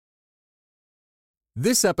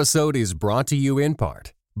This episode is brought to you in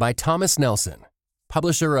part by Thomas Nelson,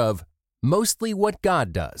 publisher of Mostly What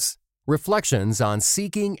God Does, Reflections on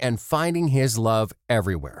Seeking and Finding His Love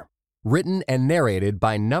Everywhere, written and narrated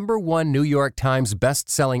by #1 New York Times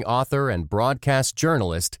best-selling author and broadcast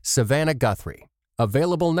journalist Savannah Guthrie.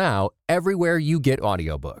 Available now everywhere you get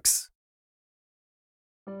audiobooks.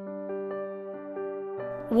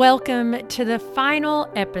 Welcome to the final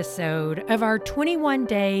episode of our 21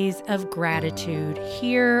 Days of Gratitude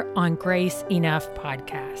here on Grace Enough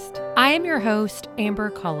podcast. I am your host, Amber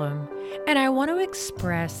Cullum, and I want to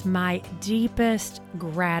express my deepest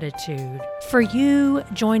gratitude for you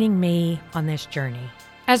joining me on this journey.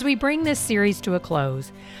 As we bring this series to a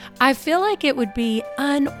close, I feel like it would be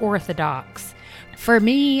unorthodox for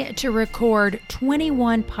me to record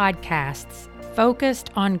 21 podcasts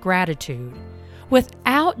focused on gratitude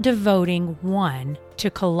without devoting one to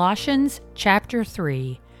Colossians chapter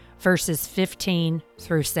 3, verses 15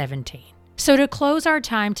 through 17. So to close our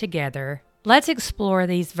time together, let's explore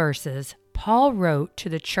these verses Paul wrote to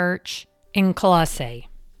the church in Colossae.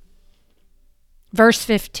 Verse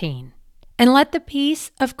 15, "And let the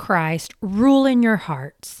peace of Christ rule in your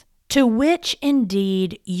hearts, to which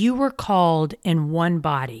indeed you were called in one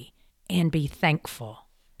body, and be thankful.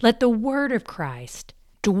 Let the word of Christ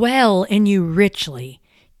dwell in you richly,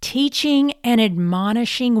 teaching and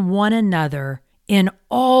admonishing one another in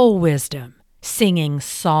all wisdom, singing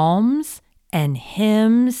psalms and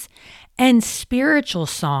hymns and spiritual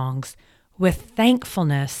songs with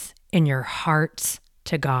thankfulness in your hearts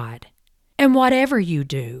to God. And whatever you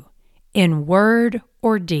do, in word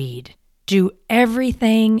or deed, do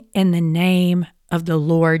everything in the name of the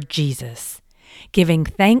Lord Jesus, giving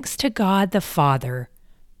thanks to God the Father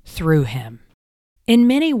through him." In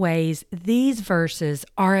many ways, these verses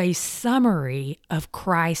are a summary of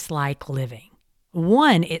Christlike living.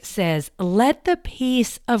 One, it says, let the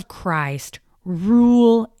peace of Christ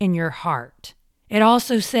rule in your heart. It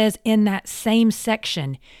also says in that same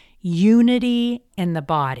section, unity in the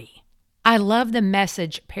body. I love the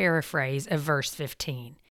Message paraphrase of verse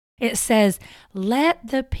 15. It says, let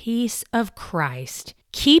the peace of Christ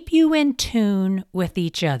keep you in tune with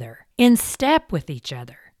each other, in step with each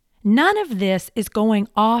other. None of this is going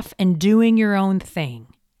off and doing your own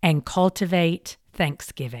thing and cultivate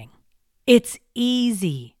thanksgiving. It's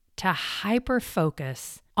easy to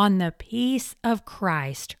hyper-focus on the peace of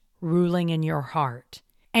Christ ruling in your heart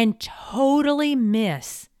and totally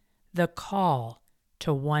miss the call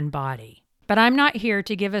to one body. But I'm not here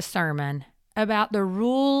to give a sermon about the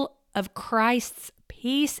rule of Christ's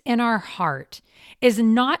peace in our heart is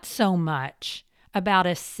not so much about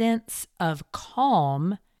a sense of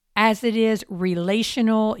calm as it is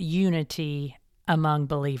relational unity among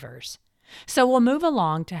believers. So we'll move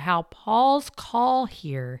along to how Paul's call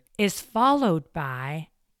here is followed by,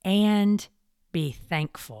 and be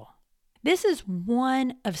thankful. This is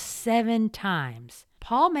one of 7 times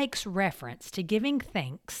Paul makes reference to giving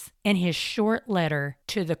thanks in his short letter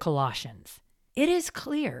to the Colossians. It is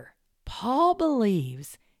clear Paul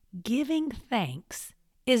believes giving thanks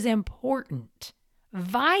is important,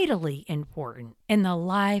 vitally important in the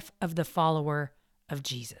life of the follower of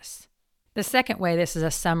Jesus. The second way this is a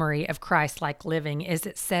summary of Christ-like living is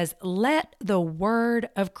it says, let the word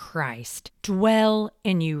of Christ dwell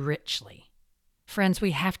in you richly. Friends,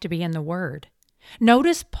 we have to be in the word.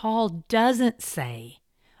 Notice Paul doesn't say,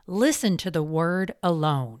 listen to the word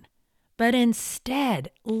alone, but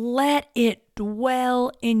instead, let it dwell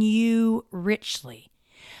in you richly.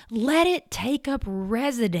 Let it take up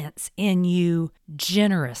residence in you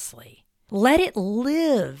generously. Let it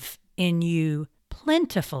live in you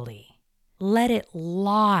plentifully. Let it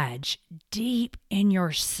lodge deep in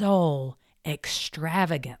your soul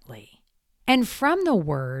extravagantly. And from the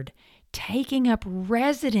word taking up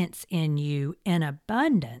residence in you in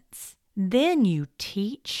abundance, then you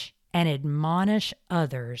teach and admonish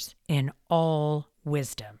others in all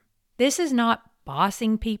wisdom. This is not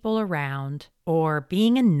bossing people around or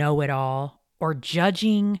being a know-it-all or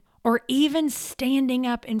judging or even standing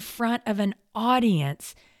up in front of an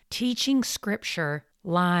audience teaching scripture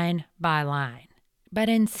line by line. But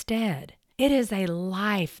instead, it is a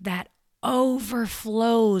life that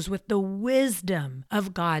overflows with the wisdom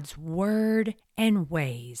of God's word and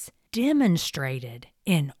ways demonstrated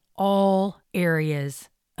in all areas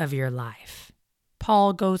of your life.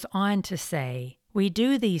 Paul goes on to say, we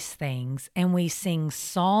do these things and we sing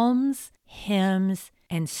psalms, hymns,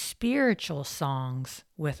 and spiritual songs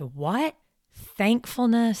with what?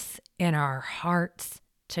 Thankfulness in our hearts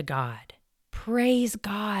to God. Praise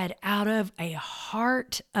God out of a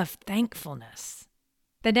heart of thankfulness.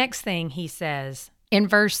 The next thing he says in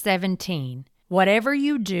verse 17, Whatever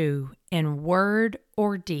you do in word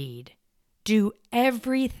or deed, do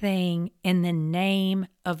everything in the name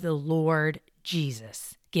of the Lord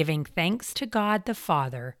Jesus, giving thanks to God the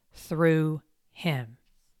Father through Him.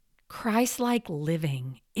 Christlike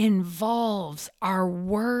living involves our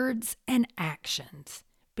words and actions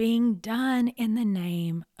being done in the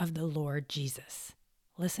name of the Lord Jesus.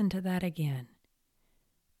 Listen to that again.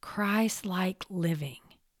 Christlike living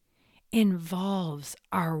involves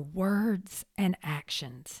our words and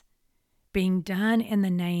actions being done in the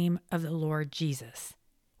name of the Lord Jesus.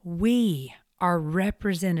 We are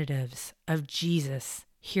representatives of Jesus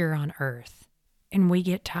here on earth, and we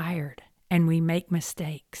get tired and we make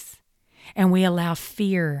mistakes and we allow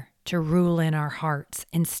fear to rule in our hearts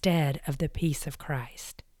instead of the peace of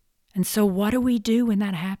Christ. And so what do we do when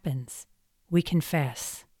that happens? We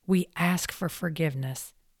confess. We ask for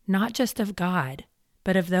forgiveness, not just of God,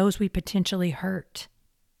 but of those we potentially hurt.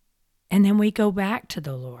 And then we go back to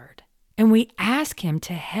the Lord and we ask Him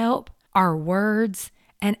to help our words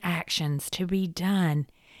and actions to be done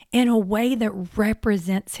in a way that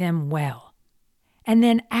represents Him well. And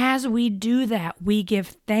then as we do that, we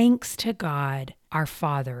give thanks to God, our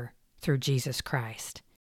Father, through Jesus Christ.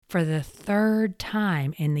 For the third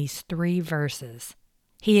time in these 3 verses,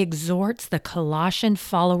 he exhorts the Colossian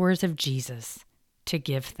followers of Jesus to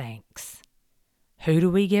give thanks. Who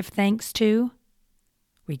do we give thanks to?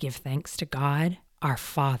 We give thanks to God, our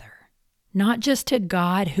Father. Not just to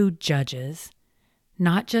God who judges,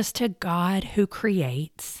 not just to God who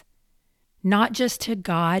creates, not just to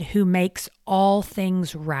God who makes all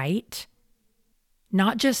things right,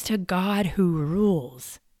 not just to God who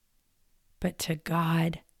rules, but to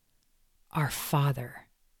God, our Father,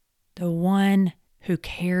 the one who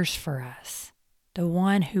cares for us, the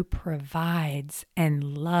one who provides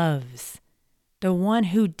and loves, the one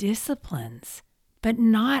who disciplines, but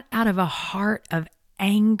not out of a heart of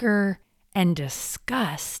anger and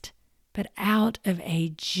disgust, but out of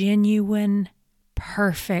a genuine,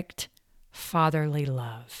 perfect, fatherly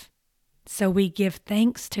love. So we give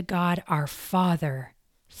thanks to God our Father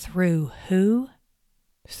through who?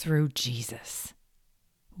 Through Jesus.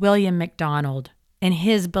 William MacDonald, in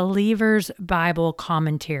his Believer's Bible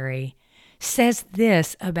Commentary, says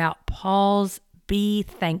this about Paul's Be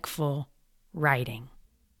Thankful writing.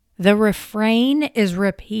 The refrain is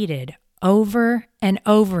repeated over and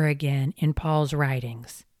over again in Paul's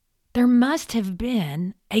writings. There must have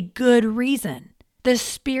been a good reason. The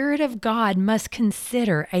Spirit of God must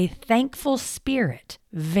consider a thankful spirit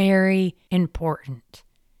very important.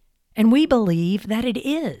 And we believe that it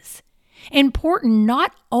is important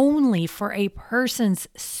not only for a person's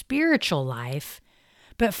spiritual life,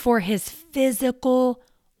 but for his physical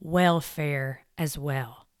welfare as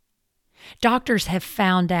well. Doctors have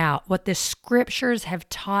found out what the scriptures have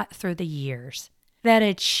taught through the years, that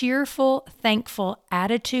a cheerful, thankful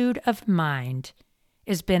attitude of mind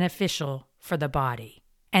is beneficial for the body,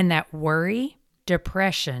 and that worry,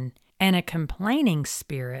 depression, and a complaining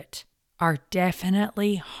spirit are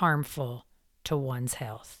definitely harmful to one's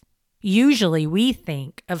health. Usually we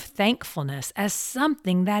think of thankfulness as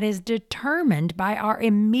something that is determined by our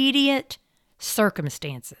immediate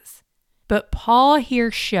circumstances. But Paul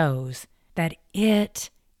here shows that it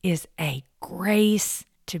is a grace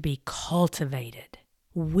to be cultivated.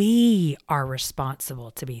 We are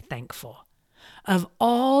responsible to be thankful. Of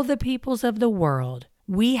all the peoples of the world,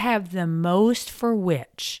 we have the most for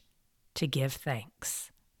which to give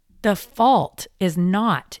thanks. The fault is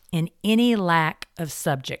not in any lack of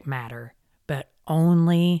subject matter, but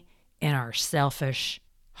only in our selfish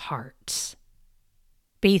hearts.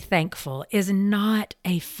 Be thankful is not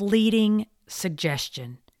a fleeting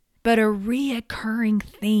suggestion, but a reoccurring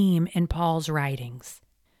theme in Paul's writings.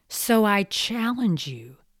 So I challenge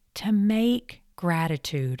you to make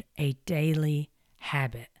gratitude a daily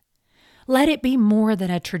habit. Let it be more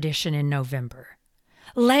than a tradition in November.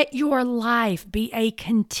 Let your life be a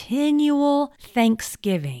continual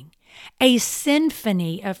thanksgiving, a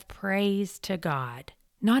symphony of praise to God,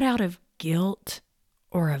 not out of guilt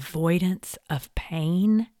or avoidance of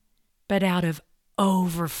pain, but out of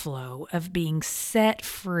overflow of being set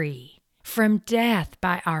free from death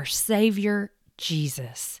by our Savior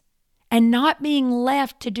Jesus, and not being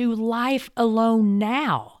left to do life alone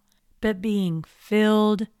now, but being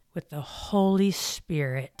filled with the Holy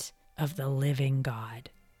Spirit of the living God.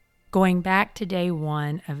 Going back to day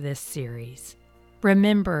 1 of this series,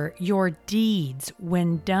 remember your deeds,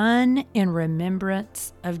 when done in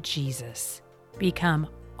remembrance of Jesus, become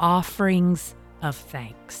offerings of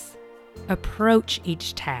thanks. Approach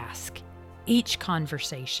each task, each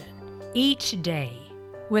conversation, each day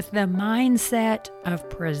with the mindset of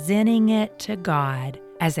presenting it to God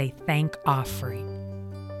as a thank offering,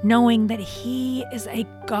 knowing that He is a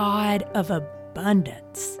God of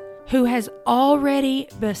abundance who has already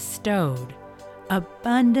bestowed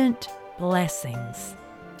abundant blessings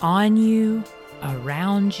on you,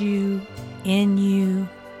 around you, in you,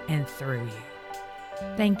 and through you.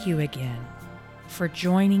 Thank you again for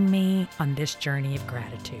joining me on this journey of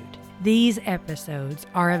gratitude. These episodes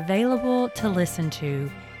are available to listen to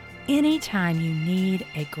anytime you need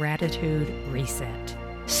a gratitude reset.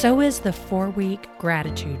 So is the 4-week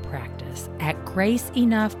gratitude practice at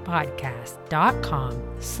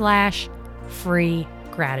graceenoughpodcast.com/free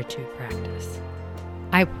gratitude practice.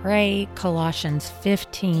 I pray Colossians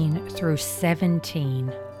 15 through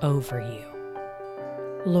 17 over you.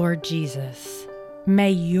 Lord Jesus, may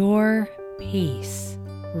your peace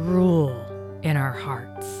rule in our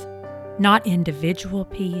hearts. Not individual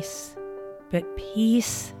peace, but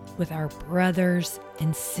peace with our brothers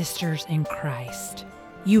and sisters in Christ.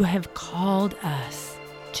 You have called us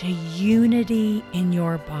to unity in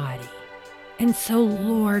your body. And so,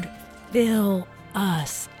 Lord, fill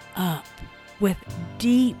us up with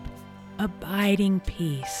deep, abiding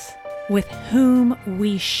peace, with whom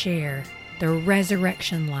we share the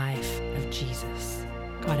resurrection life of Jesus.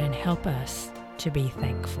 God, and help us to be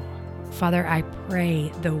thankful. Father, I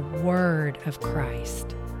pray the word of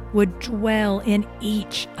Christ would dwell in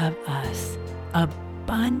each of us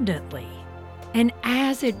abundantly. And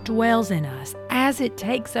as it dwells in us, as it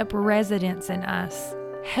takes up residence in us,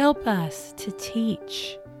 help us to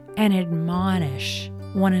teach and admonish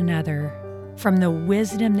one another from the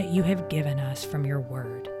wisdom that you have given us from your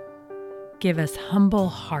word. Give us humble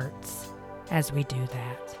hearts as we do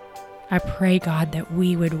that. I pray, God, that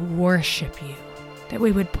we would worship you, that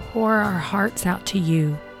we would pour our hearts out to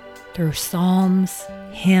you through psalms,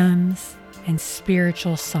 hymns, and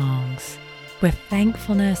spiritual songs with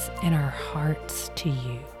thankfulness in our hearts to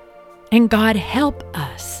you. And God, help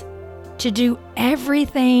us to do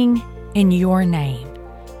everything in your name,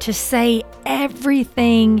 to say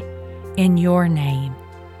everything in your name,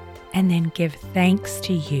 and then give thanks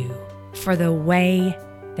to you for the way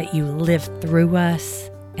that you live through us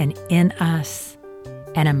and in us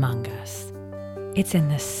and among us. It's in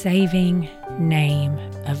the saving name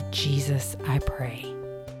of Jesus I pray.